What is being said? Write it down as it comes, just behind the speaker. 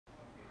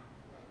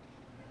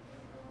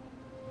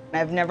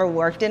I've never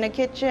worked in a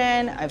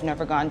kitchen. I've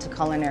never gone to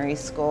culinary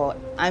school.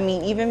 I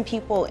mean, even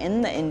people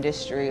in the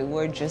industry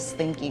were just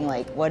thinking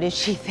like, what is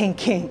she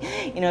thinking,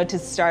 to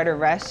start a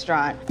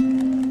restaurant?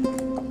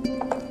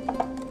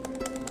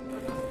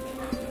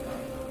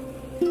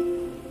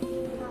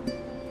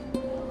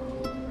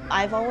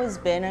 I've always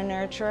been a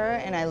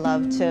nurturer, and I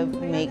love to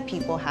make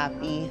people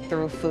happy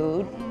through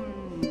food.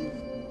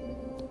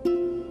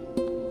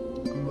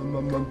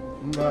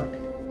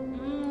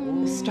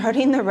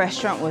 Starting the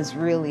restaurant was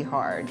really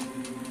hard.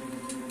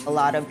 A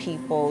lot of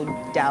people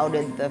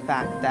doubted the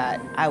fact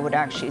that I would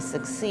actually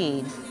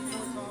succeed.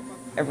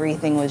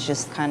 Everything was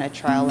just kind of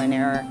trial and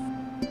error.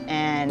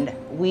 And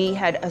we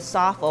had a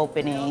soft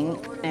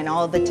opening, and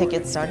all the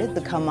tickets started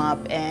to come up,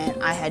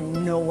 and I had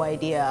no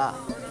idea.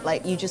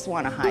 Like, you just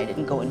want to hide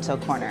and go into a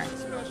corner.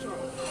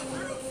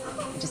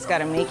 You just got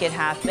to make it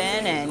happen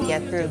and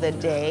get through the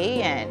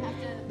day, and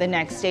the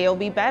next day will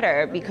be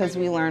better because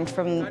we learned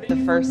from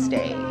the first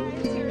day.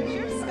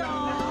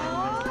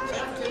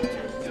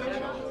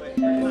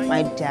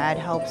 My dad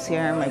helps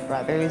here, my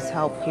brothers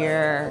help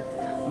here,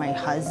 my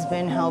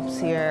husband helps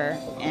here,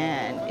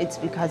 and it's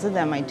because of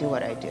them I do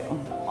what I do.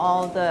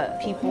 All the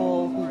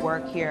people who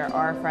work here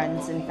are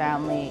friends and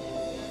family.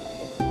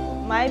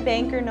 My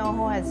banker,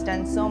 Noho, has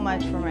done so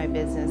much for my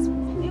business.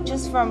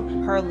 Just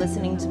from her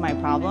listening to my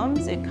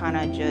problems, it kind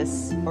of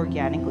just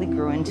organically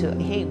grew into,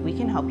 hey, we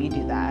can help you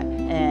do that.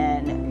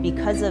 And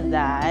because of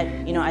that,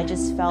 I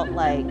just felt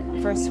like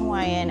First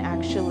Hawaiian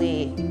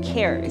actually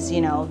cares.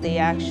 They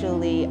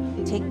actually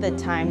take the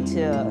time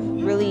to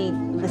really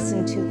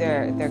listen to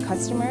their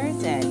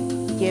customers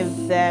and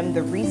give them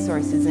the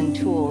resources and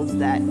tools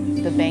that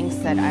the banks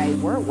that I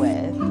work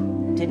with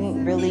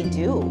didn't really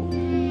do.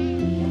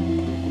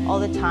 All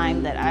the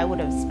time that I would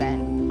have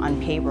spent on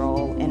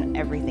payroll and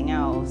everything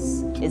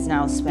else is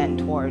now spent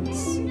towards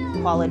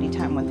quality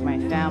time with my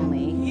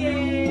family.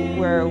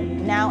 We're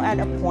now at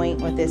a point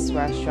with this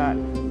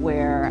restaurant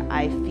where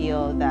I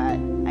feel that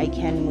I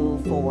can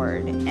move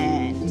forward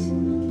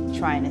and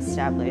try and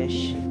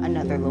establish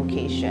another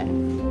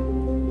location.